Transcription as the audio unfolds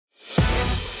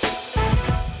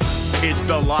It's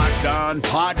the Locked On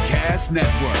Podcast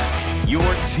Network, your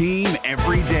team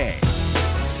every day.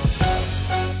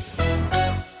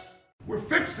 We're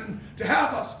fixing to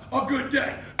have us a good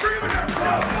day. Bring him in there.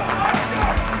 Let's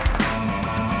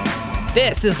go.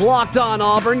 This is Locked On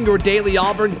Auburn, your daily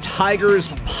Auburn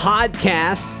Tigers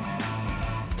podcast.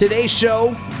 Today's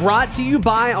show brought to you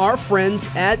by our friends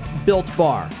at Built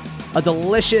Bar, a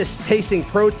delicious tasting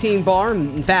protein bar.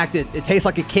 In fact, it tastes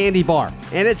like a candy bar,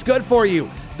 and it's good for you.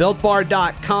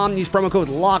 BuiltBar.com. Use promo code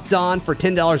LOCKEDON for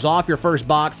 $10 off your first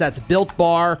box. That's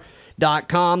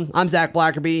BuiltBar.com. I'm Zach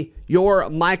Blackerby. You're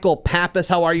Michael Pappas.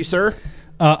 How are you, sir?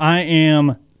 I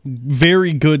am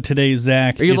very good today,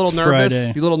 Zach. Are you a little nervous?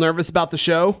 Friday. You a little nervous about the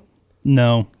show?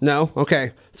 No. No?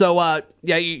 Okay. So,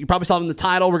 you probably saw it in the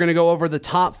title. We're going to go over the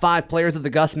top 5 players of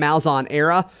the Gus Malzahn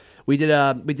era. We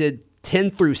did 10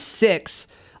 through 6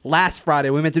 last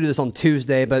Friday. We meant to do this on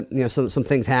Tuesday, but some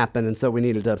things happened, and so we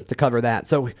needed to cover that.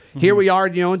 So here we are,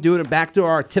 doing it back to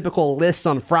our typical list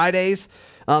on Fridays.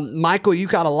 Michael, you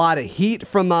got a lot of heat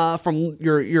from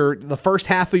the first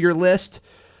half of your list.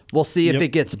 We'll see if it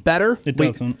gets better. It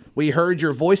doesn't. We heard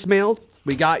your voicemail.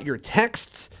 We got your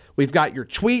texts. We've got your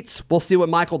tweets. We'll see what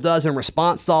Michael does in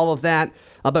response to all of that.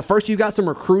 But first, you got some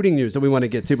recruiting news that we want to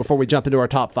get to before we jump into our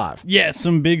top 5. Yeah,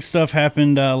 some big stuff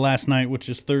happened last night, which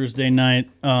is Thursday night.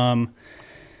 Well,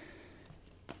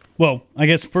 I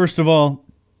guess first of all,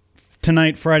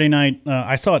 tonight, Friday night,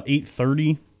 I saw at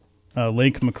 8:30,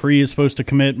 Lake McCree is supposed to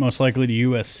commit, most likely to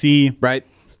USC. Right.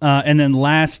 And then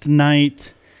last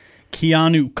night,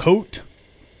 Keanu Coate,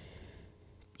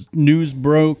 news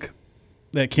broke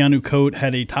that Keanu Coate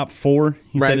had a top 4.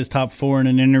 He said his top 4 in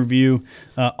an interview.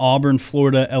 Auburn,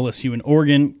 Florida, LSU, and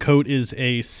Oregon. Coate is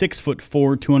a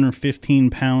 6'4",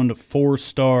 215-pound,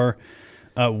 4-star,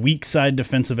 weak side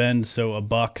defensive end, so a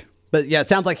buck. But yeah, it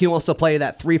sounds like he wants to play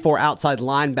that 3-4 outside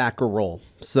linebacker role.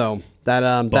 So that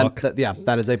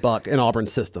is a buck in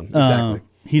Auburn's system. Exactly.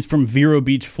 He's from Vero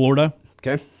Beach, Florida.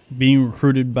 Okay. Being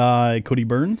recruited by Cody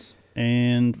Burns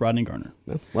and Rodney Garner.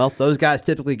 Well, those guys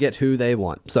typically get who they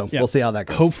want, so we'll see how that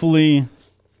goes. Hopefully,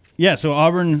 so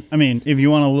Auburn, if you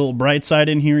want a little bright side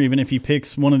in here, even if he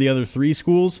picks one of the other 3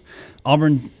 schools,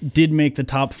 Auburn did make the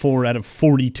top 4 out of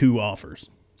 42 offers.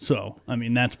 So,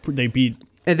 they beat.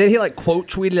 And then he quote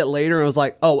tweeted it later and was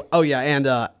like, oh yeah, and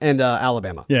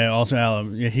Alabama. Yeah, also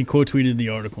Alabama. Yeah, he quote tweeted the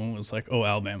article and was like, oh,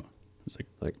 Alabama. It's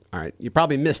like, all right, you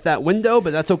probably missed that window,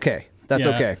 but that's okay. That's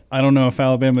okay. I don't know if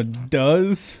Alabama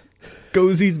does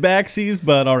goesies backsies,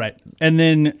 but all right. And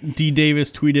then D.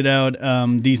 Davis tweeted out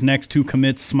these next 2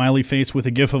 commits, smiley face with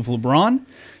a gif of LeBron.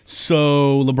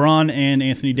 So LeBron and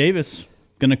Anthony Davis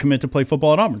going to commit to play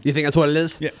football at Auburn. Do you think that's what it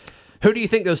is? Yeah. Who do you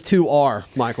think those 2 are,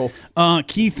 Michael?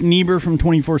 Keith Niebuhr from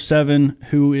 24/7,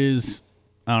 who is,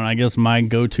 I guess my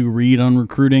go-to read on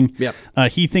recruiting. Yep.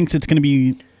 He thinks it's going to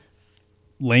be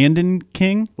Landon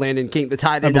King. Landon King, the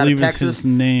tight end out of Texas. His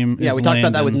name yeah, is we talked Landon.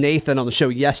 about that with Nathan on the show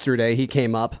yesterday. He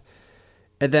came up.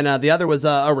 And then the other was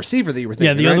a receiver that you were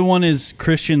thinking, the other one is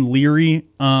Christian Leary.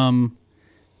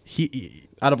 He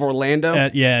out of Orlando?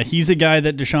 He's a guy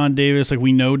that Deshaun Davis,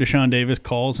 we know Deshaun Davis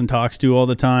calls and talks to all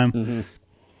the time. Mm-hmm.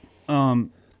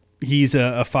 He's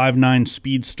a 5'9"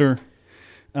 speedster.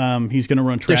 He's going to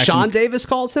run track. Deshaun Davis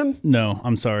calls him? No,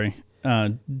 I'm sorry.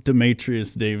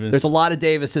 Demetrius Davis. There's a lot of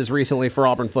Davises recently for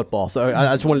Auburn football, so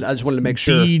I just wanted to make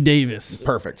sure. D. Davis.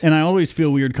 Perfect. And I always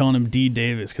feel weird calling him D.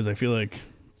 Davis because I feel like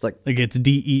it's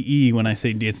D-E-E when I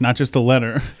say D. It's not just the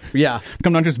letter. Yeah.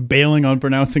 I'm not just bailing on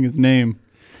pronouncing his name.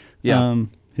 Yeah.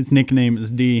 His nickname is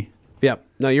D. Yep.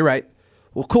 No, you're right.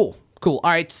 Well, cool. All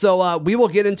right, so we will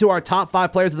get into our top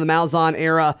 5 players of the Malzahn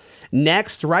era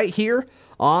next, right here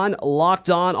on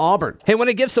Locked On Auburn. Hey, I want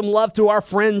to give some love to our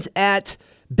friends at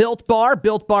Built Bar,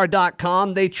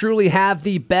 BuiltBar.com. They truly have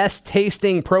the best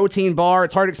tasting protein bar.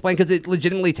 It's hard to explain because it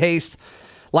legitimately tastes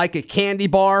like a candy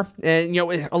bar. And,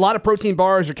 a lot of protein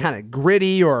bars are kind of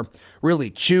gritty or really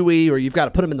chewy, or you've got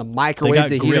to put them in the microwave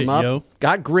to heat them up. Yo.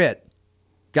 Got grit.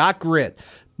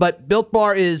 But Built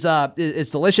Bar is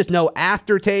delicious. No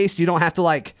aftertaste. You don't have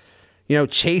to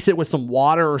chase it with some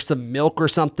water or some milk or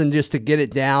something just to get it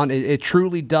down. It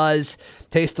truly does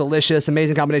taste delicious.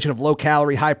 Amazing combination of low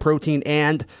calorie, high protein,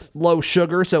 and low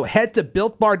sugar. So head to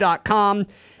BuiltBar.com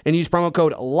and use promo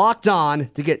code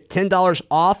LOCKEDON to get $10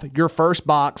 off your first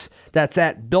box. That's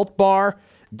at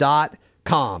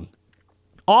BuiltBar.com.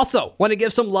 Also, want to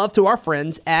give some love to our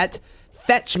friends at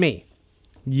Fetch Me.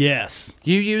 Yes.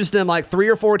 You used them 3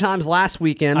 or 4 times last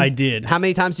weekend. I did. How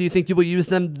many times do you think you will use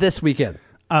them this weekend?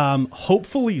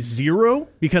 Hopefully 0,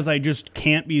 because I just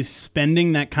can't be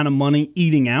spending that kind of money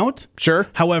eating out. Sure.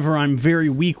 However, I'm very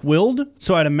weak-willed,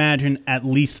 so I'd imagine at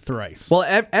least thrice. Well,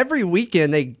 every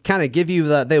weekend they kind of give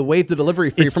you they waive the delivery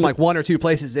fee from like 1 or 2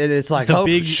 places, and it's like,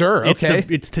 sure, okay.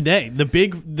 It's today. The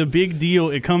big deal.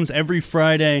 It comes every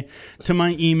Friday to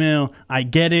my email. I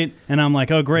get it, and I'm like,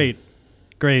 oh, great.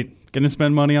 Gonna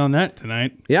spend money on that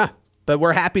tonight. Yeah. But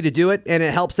we're happy to do it, and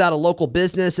it helps out a local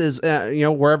business,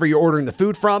 wherever you're ordering the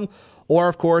food from, or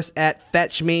of course at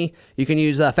Fetch Me. You can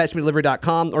use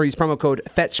fetchmedelivery.com or use promo code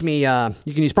FetchMe.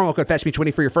 You can use promo code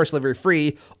FetchMe20 for your first delivery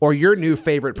free, or your new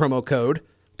favorite promo code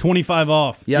 25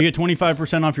 off. Yep. You get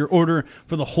 25% off your order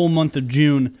for the whole month of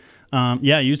June.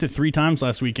 I used it 3 times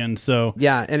last weekend. So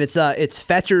yeah, and it's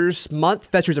Fetchers Month,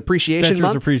 Fetchers Appreciation Month.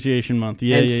 Fetchers Appreciation Month.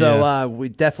 Yeah, and yeah. So we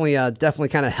definitely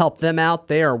kind of help them out.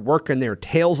 They are working their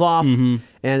tails off, and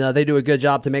they do a good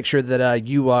job to make sure that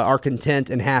you are content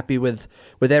and happy with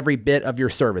every bit of your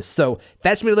service. So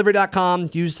FetchMeDelivery.com.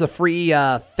 Use the free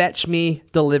Fetch Me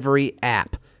Delivery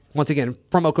app. Once again,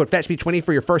 promo code FetchMe20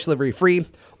 for your first delivery free,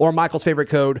 or Michael's favorite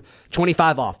code,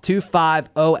 25 off,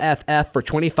 25OFF for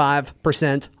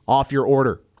 25% off your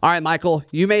order. All right, Michael,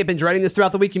 you may have been dreading this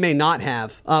throughout the week. You may not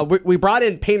have. We brought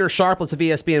in Painter Sharpless of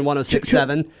ESPN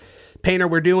 106.7. Painter,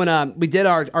 we did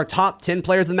our top 10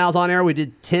 players of the Malzahn era. We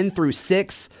did 10 through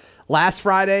 6 last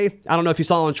Friday. I don't know if you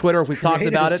saw on Twitter if we've talked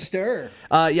about it. Stir.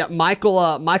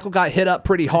 Michael got hit up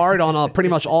pretty hard on pretty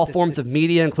much all forms of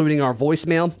media, including our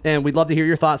voicemail. And we'd love to hear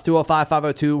your thoughts,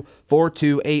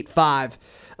 205-502-4285.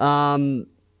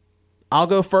 I'll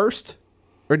go first,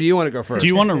 or do you want to go first? Do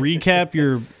you want to recap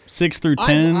your 6 through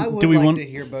 10? I would like to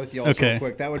hear both y'all real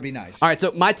quick. That would be nice. All right,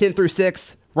 so my 10 through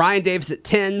 6, Ryan Davis at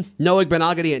 10, Noah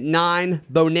Benagadi at 9,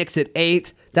 Bo Nix at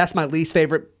 8. That's my least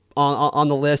favorite on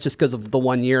the list just because of the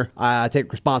 1 year. I take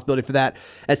responsibility for that.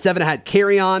 At 7, I had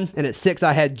Carry-On, and at 6,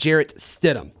 I had Jarrett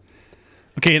Stidham.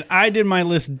 Okay, and I did my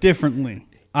list differently.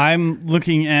 I'm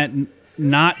looking at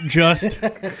not just.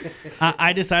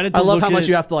 I decided to. I love look how at, much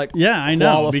you have to like. Yeah, I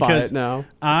know qualify because it now.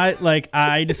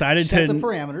 I decided Set the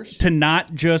parameters to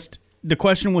not just. The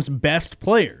question was best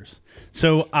players.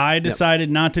 So I decided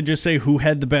not to just say who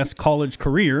had the best college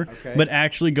career, but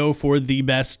actually go for the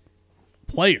best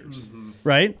players,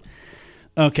 right?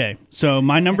 Okay, so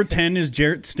my number 10 is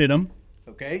Jarrett Stidham.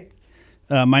 Okay.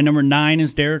 My number 9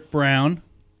 is Derek Brown.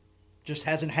 Just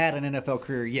hasn't had an NFL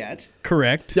career yet.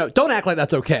 Correct. No, don't act like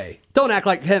that's okay. Don't act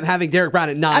like him having Derek Brown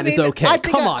at 9 is okay.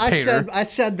 Come on, Painter. I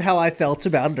said how I felt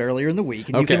about it earlier in the week,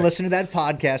 and you can listen to that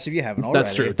podcast if you haven't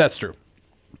already. That's true.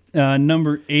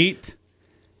 Number 8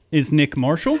 is Nick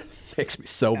Marshall. Makes me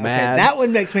so mad. That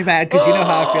one makes me mad because you know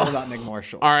how I feel about Nick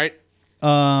Marshall. All right.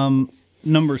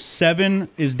 Number 7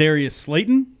 is Darius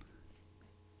Slayton.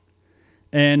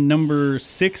 And number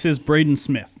 6 is Braden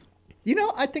Smith. You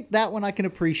know, I think that one I can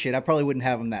appreciate. I probably wouldn't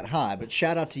have him that high, but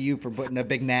shout out to you for putting a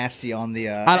big nasty on the.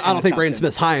 I don't think Braden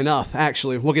Smith's high enough,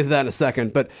 actually. We'll get to that in a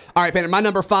second. But all right, Painter, my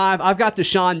number 5, I've got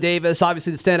Deshaun Davis,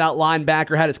 obviously the standout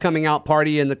linebacker, had his coming out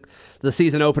party in the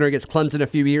season opener against Clemson a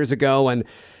few years ago, and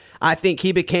I think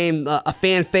he became a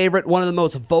fan favorite, one of the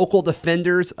most vocal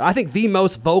defenders. I think the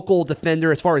most vocal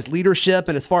defender as far as leadership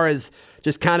and as far as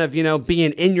just kind of,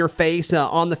 being in your face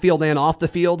on the field and off the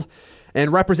field,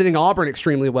 and representing Auburn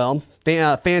extremely well.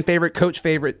 Fan favorite, coach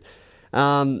favorite.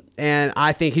 And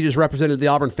I think he just represented the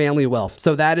Auburn family well.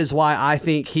 So that is why I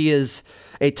think he is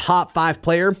a top 5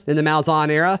 player in the Malzahn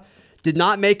era. Did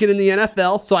not make it in the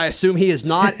NFL, so I assume he is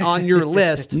not on your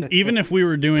list. Even if we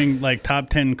were doing like top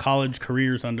 10 college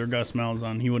careers under Gus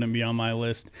Malzahn, he wouldn't be on my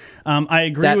list. I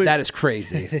agree with that. Is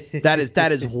crazy.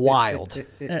 That is wild.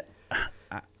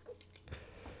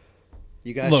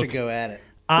 You guys should go at it.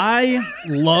 I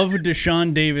love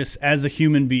Deshaun Davis as a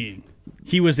human being.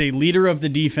 He was a leader of the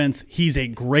defense. He's a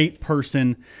great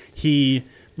person. He,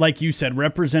 like you said,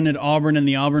 represented Auburn and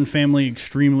the Auburn family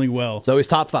extremely well. So he's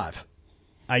top 5.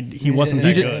 He wasn't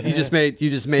that good. You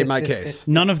just made my case.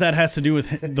 None of that has to do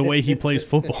with the way he plays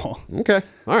football. Okay,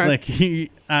 all right. Like he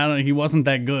wasn't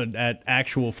that good at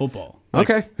actual football.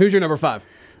 Okay, who's your number 5?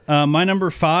 My number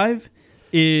 5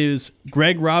 is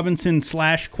Greg Robinson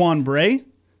 / Quan Bray.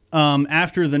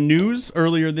 After the news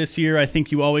earlier this year, I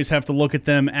think you always have to look at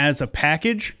them as a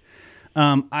package.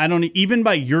 Even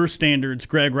by your standards,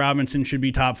 Greg Robinson should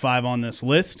be top 5 on this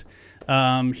list.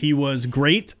 He was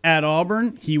great at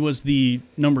Auburn. He was the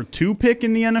number 2 pick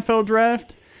in the NFL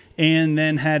draft, and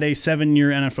then had a 7-year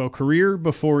NFL career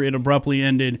before it abruptly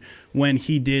ended when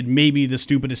he did maybe the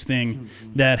stupidest thing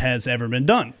that has ever been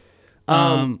done.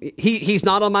 He's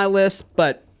not on my list,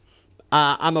 but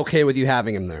I'm okay with you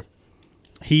having him there.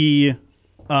 He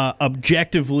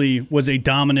objectively was a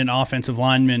dominant offensive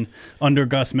lineman under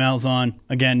Gus Malzahn.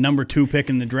 Again, number 2 pick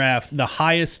in the draft, the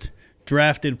highest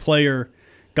drafted player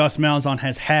Gus Malzahn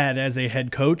has had as a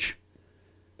head coach.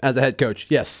 As a head coach,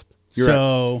 yes. You're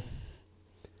right.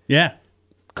 Yeah.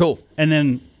 Cool. And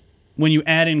then when you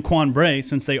add in Quan Bray,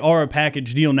 since they are a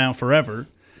package deal now forever,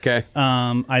 okay,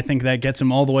 I think that gets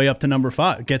them all the way up to number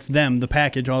 5. Gets them, the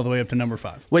package, all the way up to number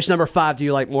 5. Which number 5 do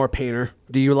you like more, Painter?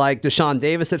 Do you like Deshaun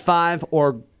Davis at 5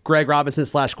 or Greg Robinson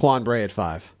 / Quan Bray at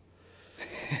 5?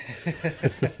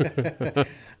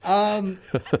 I'll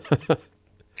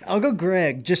go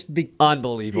Greg.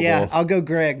 Unbelievable. Yeah, I'll go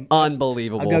Greg.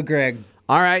 Unbelievable. I'll go Greg.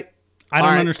 All right. I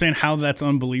don't understand how that's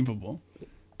unbelievable.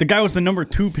 The guy was the number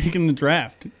 2 pick in the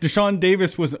draft. Deshaun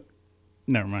Davis was...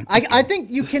 Never mind. I think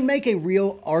you can make a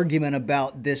real argument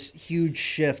about this huge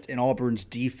shift in Auburn's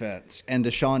defense and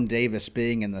Deshaun Davis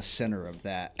being in the center of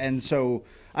that. And so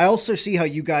I also see how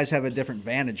you guys have a different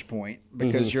vantage point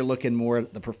because you're looking more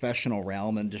at the professional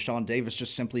realm, and Deshaun Davis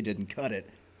just simply didn't cut it.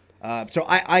 So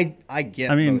I get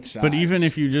both sides. But even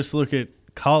if you just look at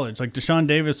college, like Deshaun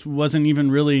Davis wasn't even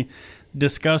really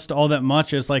discussed all that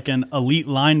much as like an elite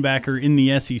linebacker in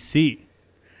the SEC.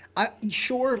 I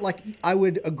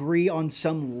would agree on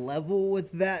some level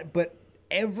with that, but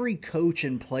every coach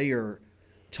and player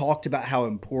talked about how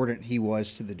important he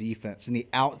was to the defense and the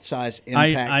outsized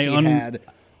impact he had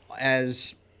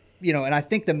as, and I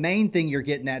think the main thing you're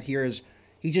getting at here is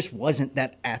he just wasn't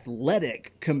that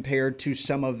athletic compared to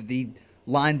some of the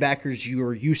linebackers you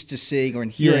are used to seeing or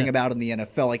hearing about in the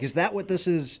NFL. Like, is that what this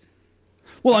is?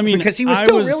 Well, I mean, because he was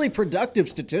still really productive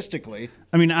statistically.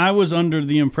 I mean, I was under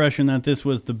the impression that this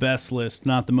was the best list,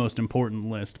 not the most important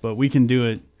list, but we can do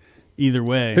it either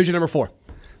way. Who's your number 4?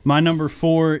 My number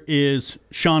 4 is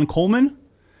Sean Coleman,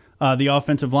 the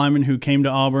offensive lineman who came to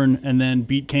Auburn and then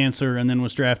beat cancer and then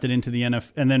was drafted into the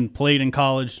NFL and then played in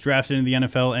college, drafted into the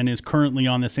NFL, and is currently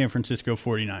on the San Francisco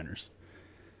 49ers.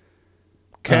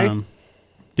 Okay.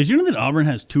 Did you know that Auburn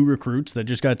has 2 recruits that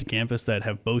just got to campus that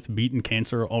have both beaten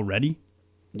cancer already?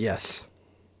 Yes.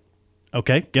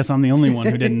 Okay, guess I'm the only one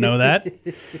who didn't know that.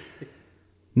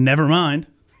 Never mind.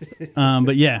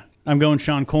 But yeah, I'm going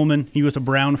Sean Coleman. He was a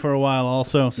Brown for a while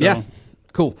also. So. Yeah,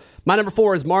 cool. My number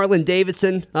 4 is Marlon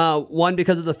Davidson. One,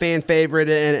 because of the fan favorite,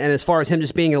 and as far as him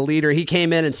just being a leader, he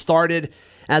came in and started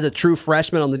as a true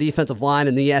freshman on the defensive line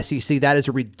in the SEC. That is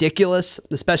ridiculous,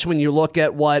 especially when you look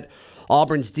at what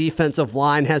Auburn's defensive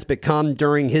line has become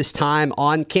during his time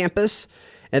on campus.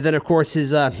 And then, of course,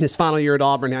 his final year at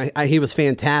Auburn, he was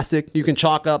fantastic. You can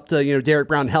chalk up to Derek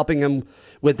Brown helping him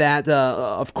with that,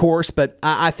 of course. But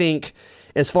I think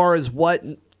as far as what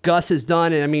Gus has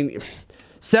done, and I mean,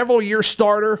 several-year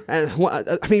starter, and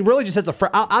I mean, really just as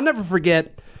I'll never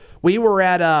forget. We were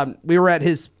at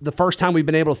the first time we've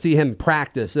been able to see him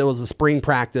practice. It was a spring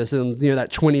practice, and that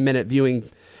 20-minute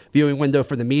viewing window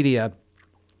for the media.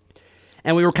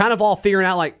 And we were kind of all figuring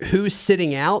out like who's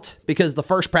sitting out because the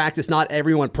first practice, not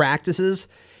everyone practices.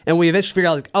 And we eventually figured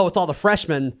out like, it's all the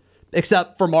freshmen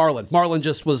except for Marlon. Marlon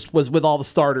just was with all the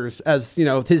starters as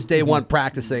his day one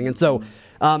practicing. And so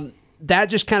that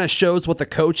just kind of shows what the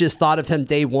coaches thought of him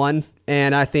day one.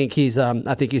 And I think he's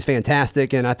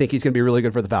fantastic, and I think he's going to be really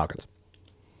good for the Falcons.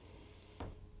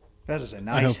 That is a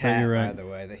nice hat, by the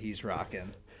way, that he's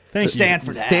rocking. Thank you.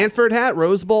 Stanford hat. Stanford hat,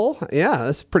 Rose Bowl. Yeah,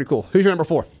 that's pretty cool. Who's your number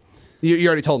 4? You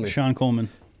already told me. Sean Coleman.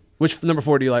 Which number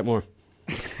 4 do you like more?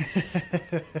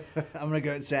 I'm going to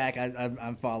go with Zach.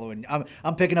 I'm following.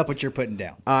 I'm picking up what you're putting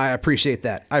down. I appreciate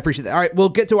that. All right, we'll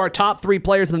get to our top 3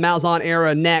 players in the Malzahn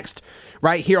era next,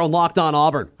 right here on Locked On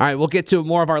Auburn. All right, we'll get to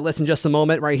more of our list in just a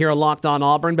moment right here on Locked On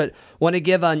Auburn, but want to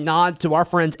give a nod to our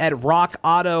friends at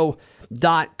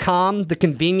rockauto.com, the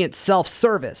convenient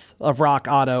self-service of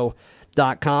rockauto.com.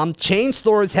 Chain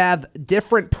stores have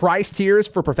different price tiers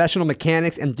for professional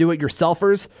mechanics and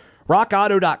do-it-yourselfers.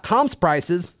 RockAuto.com's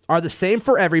prices are the same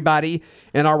for everybody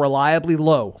and are reliably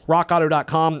low.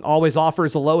 RockAuto.com always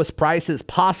offers the lowest prices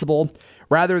possible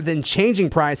rather than changing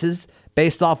prices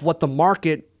based off what the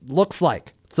market looks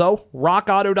like. So,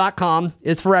 RockAuto.com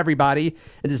is for everybody.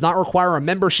 It does not require a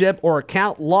membership or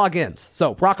account logins.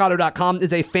 So, RockAuto.com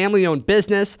is a family-owned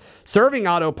business serving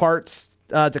auto parts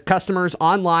to customers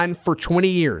online for 20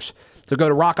 years. So go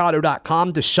to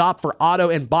rockauto.com to shop for auto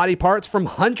and body parts from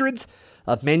hundreds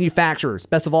of manufacturers.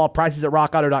 Best of all, prices at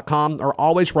rockauto.com are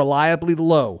always reliably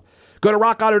low. Go to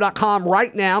rockauto.com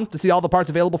right now to see all the parts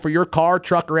available for your car,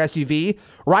 truck, or SUV.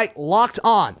 Write Locked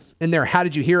On in their How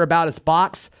Did You Hear About Us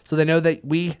box so they know that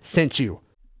we sent you.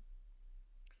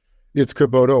 It's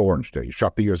Kubota Orange Day.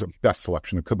 Shop the year's best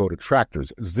selection of Kubota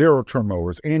tractors, zero-turn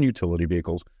mowers, and utility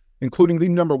vehicles, including the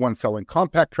 #1 selling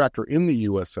compact tractor in the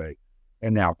USA,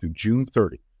 And now through June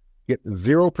 30, get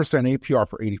 0% APR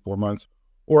for 84 months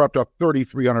or up to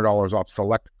 $3,300 off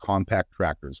select compact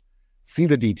tractors. See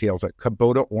the details at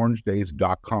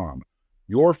KubotaOrangeDays.com.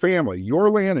 Your family, your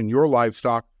land, and your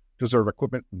livestock deserve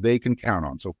equipment they can count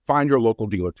on. So find your local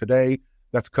dealer today.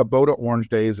 That's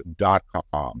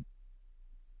KubotaOrangeDays.com.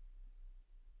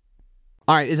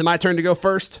 All right, is it my turn to go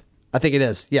first? I think it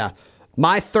is, yeah.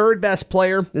 My third best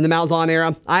player in the Malzahn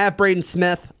era, I have Braden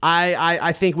Smith.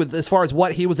 I think with as far as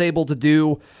what he was able to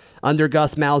do under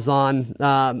Gus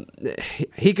Malzahn,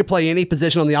 he could play any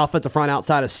position on the offensive front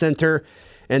outside of center.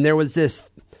 And there was this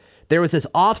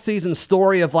offseason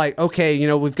story of like, okay, you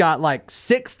know, we've got like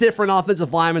 6 different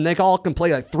offensive linemen. They all can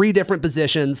play like 3 different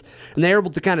positions. And they were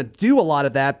able to kind of do a lot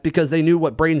of that because they knew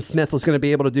what Braden Smith was going to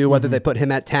be able to do, whether they put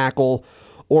him at tackle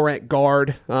or at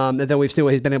guard. And then we've seen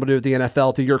what he's been able to do with the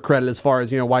NFL, to your credit, as far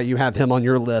as, you know, why you have him on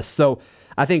your list. So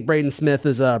I think Braden Smith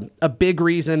is a big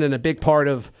reason and a big part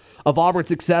of Auburn's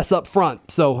success up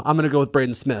front. So I'm going to go with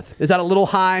Braden Smith. Is that a little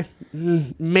high?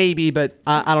 Maybe, but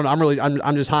I don't know.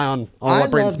 I'm just high on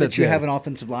what Braden Smith did. I love that you have an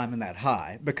offensive lineman that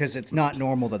high, because it's not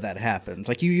normal that happens.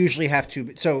 Like, you usually have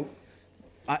to. So,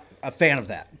 a fan of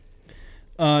that.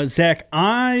 Zach,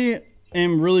 I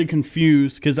am really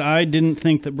confused because I didn't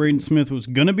think that Braden Smith was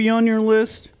going to be on your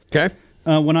list. Okay.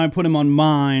 When I put him on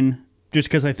mine, just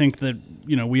because I think that,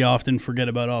 you know, we often forget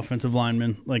about offensive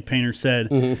linemen, like Painter said.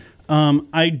 Mm-hmm.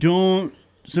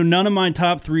 So none of my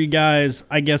top 3 guys,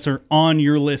 I guess, are on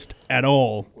your list at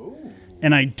all. Ooh.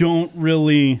 And I don't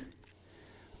really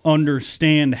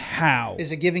understand how.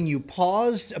 Is it giving you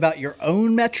pause about your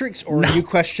own metrics, or are you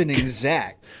questioning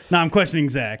Zach? No, I'm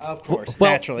questioning Zach. Of course,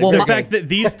 naturally. The fact that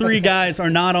these 3 guys are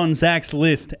not on Zach's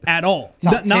list at all.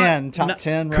 Top 10,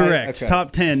 right? Correct. Okay.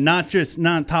 Top 10, not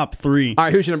top 3. All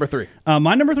right, who's your number 3?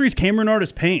 My number 3 is Cameron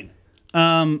Artis-Payne.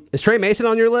 Is Trey Mason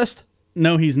on your list?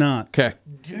 No, he's not. Okay.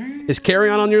 Is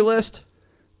Carrion on your list?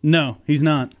 No, he's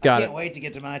not. Got it. I can't wait to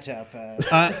get to my top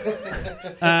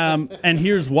 5. And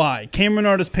here's why. Cameron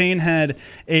Artis-Payne had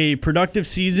a productive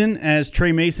season as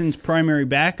Trey Mason's primary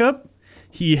backup.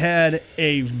 He had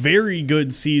a very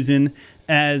good season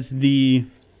as the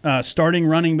starting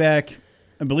running back,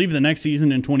 I believe, the next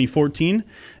season in 2014.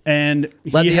 And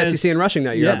led the SEC in rushing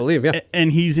that year, I believe, yeah.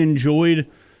 And he's enjoyed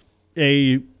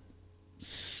a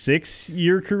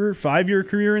 5-year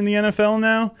career in the NFL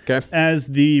now. Okay. As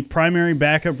the primary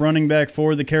backup running back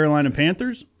for the Carolina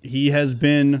Panthers. He has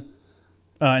been,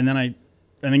 and then I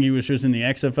think he was just in the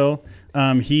XFL.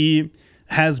 He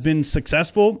has been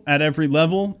successful at every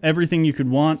level, everything you could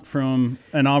want from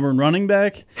an Auburn running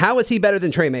back. How is he better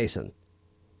than Trey Mason?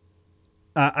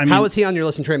 How is he on your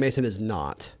list and Trey Mason is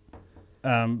not?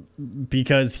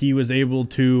 Because he was able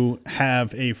to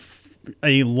have a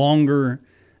longer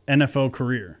NFL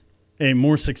career, a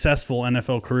more successful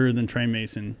NFL career than Trey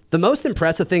Mason. The most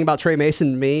impressive thing about Trey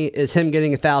Mason to me is him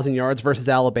getting 1,000 yards versus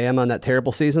Alabama in that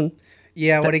terrible season.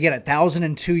 Yeah, when he get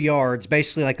 1,002 yards,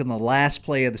 basically like in the last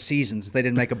play of the season, since they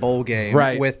didn't make a bowl game,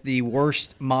 right, with the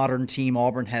worst modern team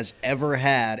Auburn has ever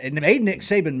had. And it made Nick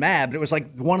Saban mad, but it was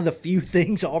like one of the few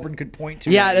things Auburn could point to.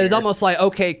 Yeah, it was almost like,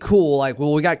 okay, cool. Like,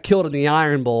 well, we got killed in the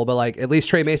Iron Bowl, but like at least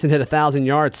Trey Mason hit 1,000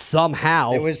 yards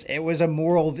somehow. It was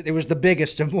the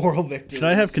biggest of moral victories. Should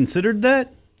I have considered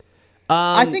that?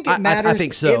 I think it matters. I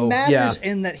think so. It matters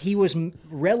in that he was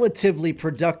relatively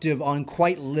productive on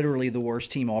quite literally the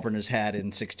worst team Auburn has had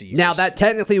in 60 years. Now, that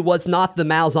technically was not the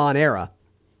Malzahn era,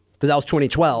 because that was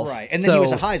 2012. Right, and then he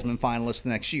was a Heisman finalist the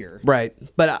next year. Right,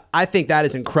 but I think that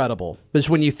is incredible. Because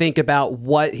when you think about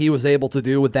what he was able to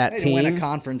do with that team. Win a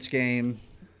conference game.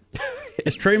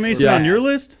 Is Trey Mason on your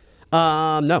list?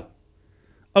 No.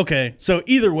 Okay, so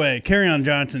either way, Kerryon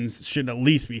Johnson should at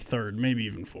least be third, maybe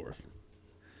even fourth.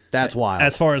 That's wild.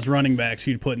 As far as running backs,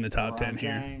 you'd put in the top 10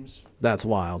 here. That's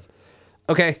wild.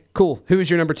 Okay, cool. Who's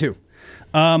your number 2?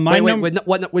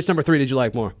 Which number 3 did you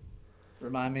like more?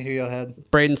 Remind me who you had.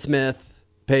 Braden Smith,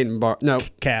 Peyton Bar. No,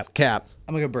 Cap.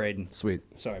 I'm gonna go Braden. Sweet.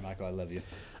 Sorry, Michael. I love you.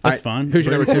 That's fine. Who's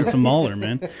your number 2? Some Mauler,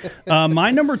 man. My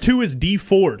number 2 is D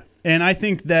Ford. And I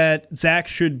think that Zach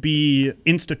should be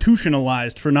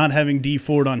institutionalized for not having D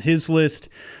Ford on his list.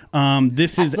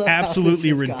 This is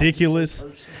absolutely ridiculous.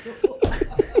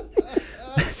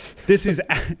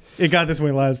 It got this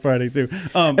way last Friday, too.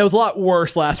 It was a lot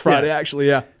worse last Friday, actually,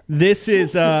 yeah. This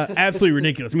is absolutely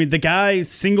ridiculous. I mean, the guy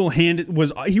single-handed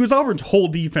was Auburn's whole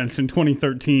defense in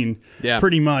 2013,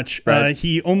 pretty much. Right.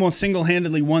 He almost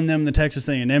single-handedly won them the Texas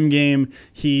A&M game.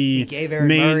 He gave Aaron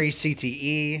Murray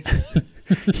CTE.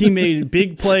 He made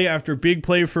big play after big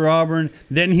play for Auburn.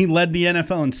 Then he led the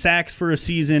NFL in sacks for a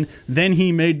season. Then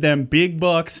he made them big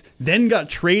bucks. Then got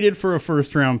traded for a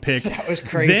first-round pick. That was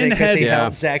crazy because he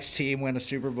helped Zach's team win a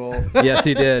Super Bowl. Yes,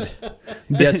 he did.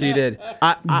 Yes, he did.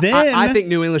 I think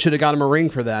New England should have got him a ring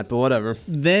for that, but whatever.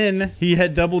 Then he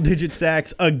had double-digit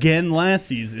sacks again last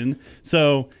season.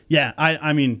 So, yeah,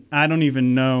 I mean, I don't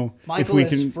even know Michael if we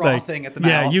is can. frothing at the mouth.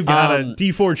 Yeah, you got it.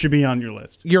 D Ford should be on your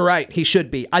list. You're right. He should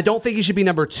be. I don't think he should be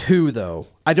number 2, though.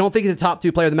 I don't think he's a top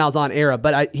 2 player of the Malzahn era,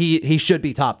 but he should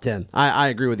be top 10. I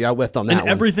agree with you. I whiffed on that and one.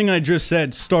 Everything I just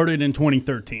said started in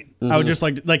 2013. I would just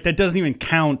like that doesn't even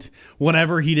count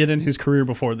whatever he did in his career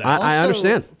before that. I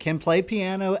understand. Can play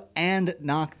piano and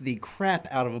knock the crap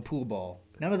out of a pool ball.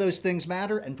 None of those things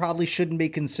matter and probably shouldn't be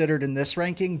considered in this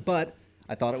ranking, but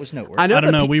I thought it was noteworthy. I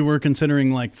don't know. We were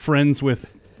considering like friends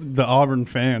with the Auburn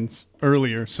fans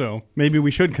earlier, so maybe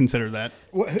we should consider that.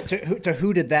 To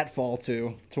who did that fall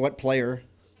to? To what player?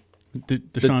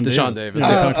 Deshaun Davis. Davis. We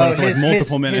talked about it for like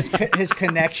multiple minutes. His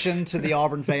connection to the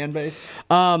Auburn fan base.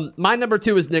 My number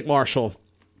 2 is Nick Marshall.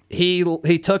 He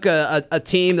took a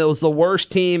team that was the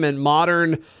worst team in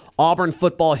modern Auburn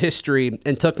football history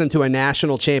and took them to a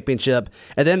national championship.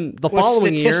 And then the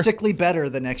following year... Was statistically better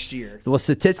the next year. Was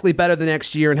statistically better the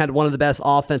next year and had one of the best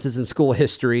offenses in school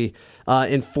history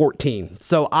in 14.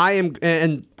 So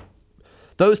and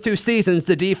those 2 seasons,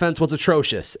 the defense was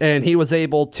atrocious. And he was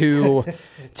able to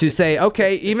say,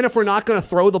 okay, even if we're not going to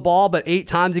throw the ball but 8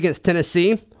 times against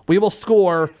Tennessee, we will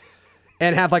score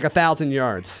and have like 1,000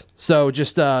 yards. So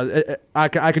just I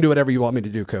can do whatever you want me to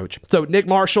do, Coach. So Nick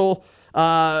Marshall...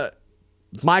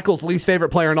 Michael's least favorite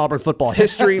player in I football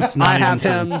history. I have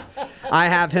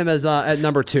him as at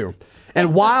number 2.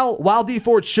 And while D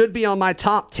Ford should be on my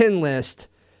top 10 list,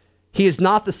 he is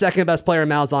not the second best player in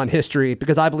Malzahn history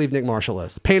because I believe Nick Marshall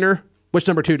is. Painter, which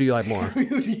number 2 do you like more?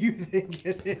 Who do you think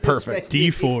it is? Perfect.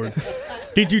 D Ford.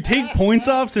 Did you take points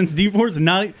off since D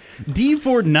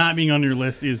Ford not being on your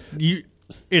list is you?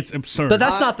 It's absurd. But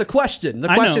that's not the question. The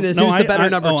question is who's the better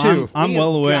number 2. I'm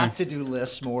well aware. We've got to do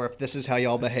lists more if this is how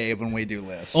y'all behave when we do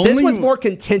lists. This one's more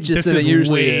contentious than it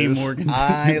usually is.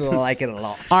 I like it a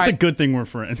lot. It's a good thing we're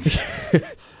friends.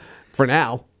 For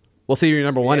now. We'll see who your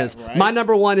number 1 is. Right? My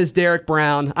number 1 is Derek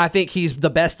Brown. I think he's the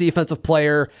best defensive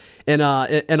player in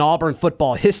Auburn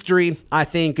football history. I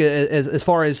think as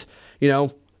far as,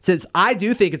 since I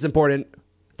do think it's important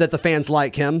that the fans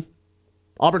like him,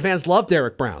 Auburn fans love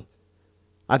Derek Brown.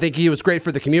 I think he was great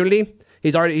for the community.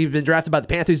 He's been drafted by the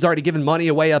Panthers. He's already given money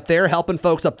away up there, helping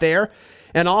folks up there.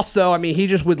 And also, I mean, he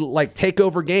just would like take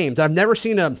over games. I've never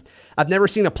seen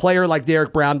a player like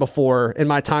Derek Brown before in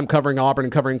my time covering Auburn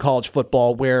and covering college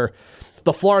football where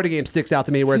the Florida game sticks out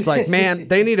to me where it's like, man,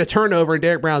 they need a turnover and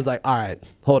Derek Brown's like, all right,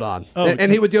 hold on.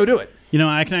 And he would go do it.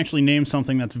 I can actually name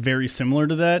something that's very similar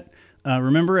to that.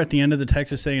 Remember at the end of the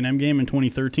Texas A&M game in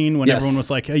 2013 when everyone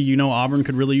was like, hey, Auburn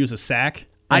could really use a sack?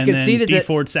 I conceded that D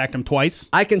Ford sacked him twice.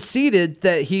 I conceded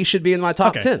that he should be in my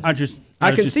top 10. I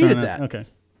conceded that. Okay.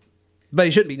 But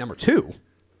he shouldn't be number 2.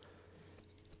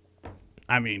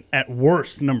 I mean, at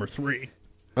worst, number 3.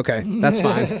 Okay, that's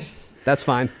fine. That's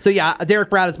fine. So yeah, Derek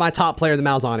Brown is my top player in the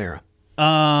Malzahn era.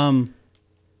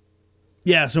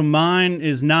 Yeah, so mine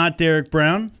is not Derek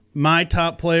Brown. My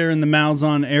top player in the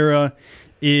Malzahn era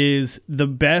is the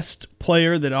best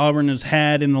player that Auburn has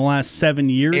had in the last 7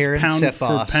 years, Aaron pound Cephas.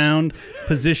 for pound,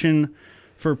 position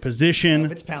for position.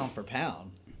 If it's pound for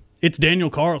pound. It's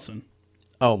Daniel Carlson.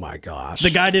 Oh, my gosh.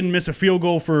 The guy didn't miss a field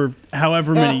goal for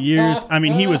however many years. I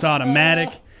mean, he was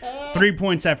automatic. 3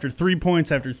 points after 3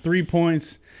 points after 3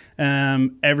 points.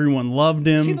 Everyone loved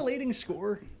him. Is he the leading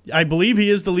scorer? I believe he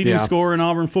is the leading scorer in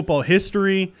Auburn football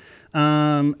history.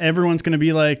 Everyone's going to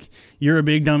be like, you're a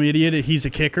big dumb idiot. He's a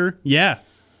kicker. Yeah.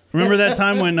 Remember that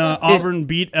time when Auburn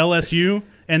beat LSU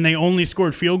and they only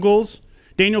scored field goals?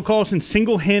 Daniel Carlson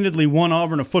single-handedly won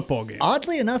Auburn a football game.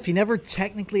 Oddly enough, he never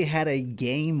technically had a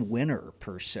game winner,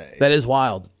 per se. That is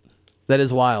wild. That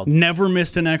is wild. Never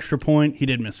missed an extra point. He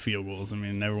did miss field goals. I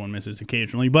mean, everyone misses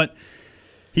occasionally. But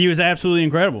he was absolutely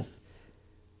incredible.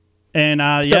 And,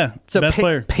 best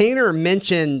player. Painter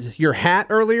mentioned your hat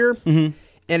earlier, and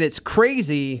it's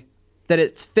crazy that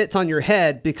it fits on your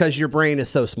head because your brain is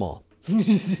so small.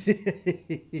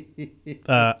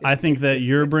 I think that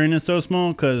your brain is so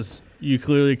small because you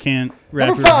clearly can't wrap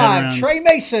Number your head 5, around Trey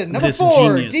Mason. Number this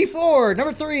 4, genius. D Ford.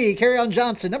 Number 3, Kerryon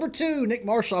Johnson. Number 2, Nick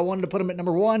Marshall. I wanted to put him at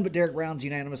number 1, but Derek Brown's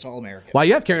unanimous All-American. Wow,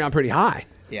 you have carried on pretty high.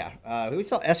 Yeah. We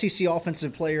saw SEC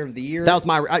Offensive Player of the Year. That was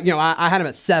my, I had him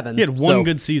at 7. He had one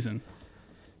good season.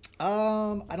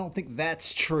 I don't think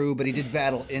that's true, but he did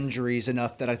battle injuries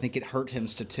enough that I think it hurt him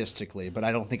statistically. But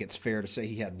I don't think it's fair to say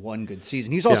he had one good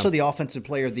season. He's also the Offensive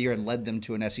Player of the Year and led them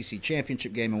to an SEC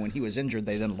championship game. And when he was injured,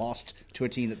 they then lost to a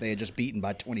team that they had just beaten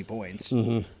by 20 points.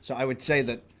 Mm-hmm. So I would say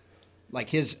that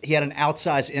he had an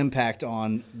outsized impact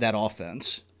on that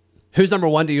offense. Who's number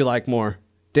one do you like more,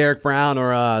 Derek Brown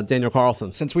or Daniel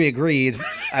Carlson? Since we agreed,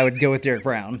 I would go with Derek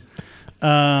Brown.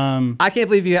 I can't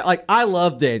believe you I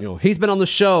love Daniel. He's been on the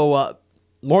show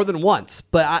more than once,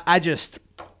 but I just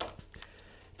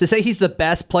to say he's the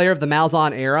best player of the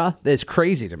Malzahn era is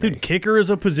crazy to me. Dude, kicker is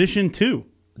a position too.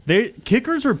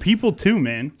 Kickers are people too,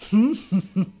 man.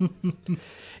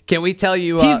 Can we tell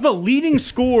you he's the leading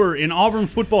scorer in Auburn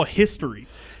football history?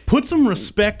 Put some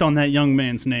respect on that young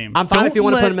man's name. I'm fine if you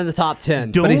want to put him in the top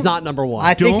 10, but he's not number one.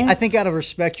 I think out of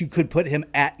respect, you could put him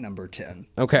at number 10.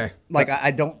 Okay.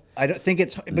 I don't think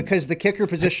it's because the kicker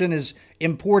position is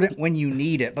important when you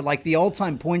need it, but the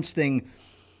all-time points thing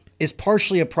is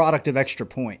partially a product of extra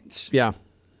points. Yeah.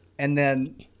 And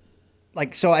then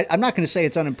so I'm not going to say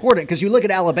it's unimportant because you look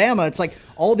at Alabama, it's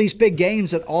all these big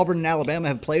games that Auburn and Alabama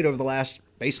have played over the last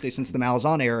basically since the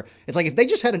Malzahn era. It's if they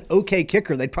just had an okay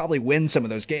kicker, they'd probably win some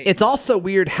of those games. It's also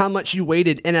weird how much you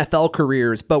weighted NFL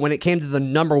careers, but when it came to the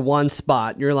number one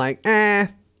spot, you're like,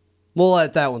 we'll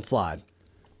let that one slide.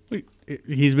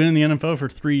 He's been in the NFL for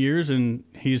 3 years, and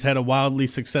he's had a wildly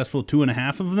successful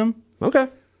 2.5 of them. Okay.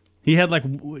 He had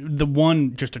the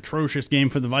one just atrocious game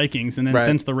for the Vikings, and then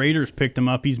since the Raiders picked him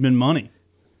up, he's been money.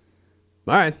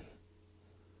 All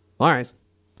right.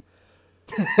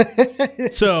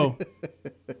 So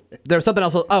there's something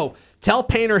else. Oh, tell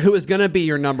Painter who is going to be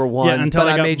your number one, but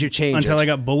I made you change until I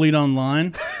got bullied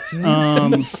online.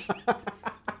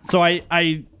 So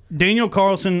I Daniel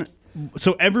Carlson.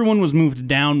 So everyone was moved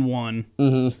down one,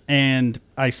 and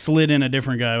I slid in a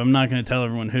different guy. I'm not going to tell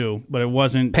everyone who, but it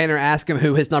wasn't. Painter, ask him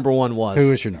who his number one was.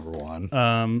 Who is your number one?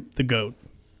 The GOAT,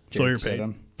 Sawyer Pate.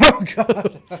 Oh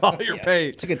God, Sawyer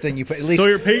Pate. It's a good thing you put at least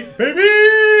Sawyer Pate,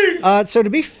 baby. So to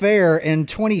be fair, in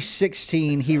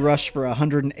 2016 he rushed for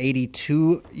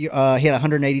 182. He had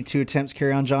 182 attempts.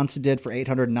 Kerryon Johnson did for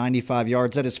 895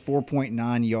 yards. That is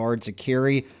 4.9 yards a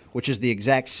carry, which is the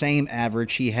exact same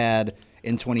average he had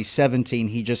in 2017.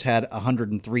 He just had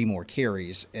 103 more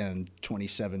carries in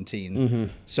 2017. Mm-hmm.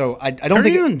 So I don't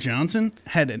think Kerryon Johnson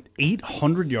had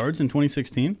 800 yards in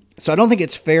 2016. So I don't think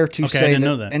it's fair to say I didn't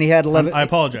know that. And he had 11. I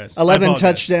apologize. 11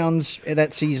 touchdowns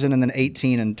that season, and then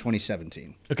 18 in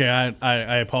 2017. Okay,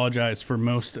 I apologize for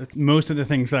most of the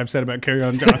things I've said about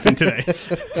Kerryon Johnson today.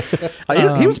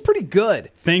 He was pretty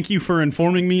good. Thank you for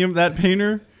informing me of that,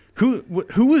 Painter. Who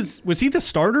was he the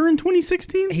starter in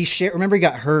 2016? Remember he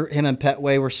got hurt. Him and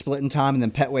Petway were splitting time, and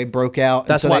then Petway broke out.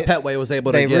 That's why Petway was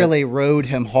able to. They really rode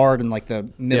him hard in the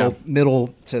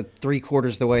middle to 3/4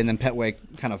 of the way, and then Petway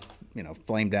kind of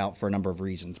flamed out for a number of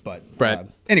reasons. But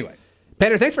anyway.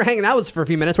 Painter, thanks for hanging out with us for a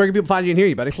few minutes. Where can people find you and hear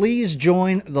you, buddy? Please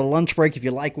join the lunch break if you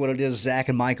like what it is Zach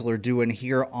and Michael are doing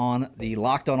here on the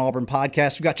Locked on Auburn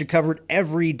podcast. We've got you covered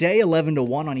every day, 11 to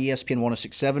 1 on ESPN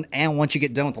 106.7. And once you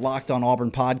get done with the Locked on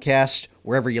Auburn podcast,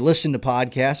 wherever you listen to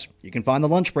podcasts, you can find the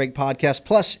Lunch Break podcast.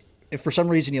 Plus, if for some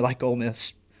reason you like Ole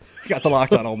Miss, you got the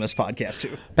Locked on Ole Miss podcast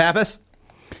too. Pappas?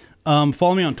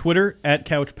 Follow me on Twitter at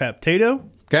CouchPaptato.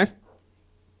 Okay.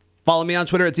 Follow me on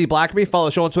Twitter at ZBlackerby. Follow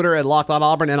the show on Twitter at Locked on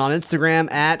Auburn and on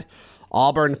Instagram at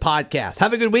Auburn Podcast.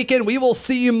 Have a good weekend. We will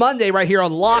see you Monday right here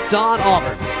on Locked on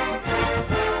Auburn.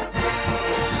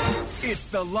 It's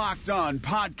the Locked on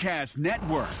Podcast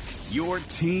Network, your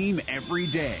team every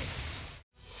day.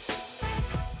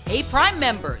 Hey, Prime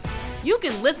members, you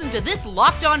can listen to this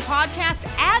Locked on podcast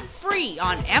ad-free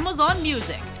on Amazon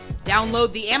Music.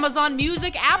 Download the Amazon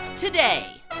Music app today.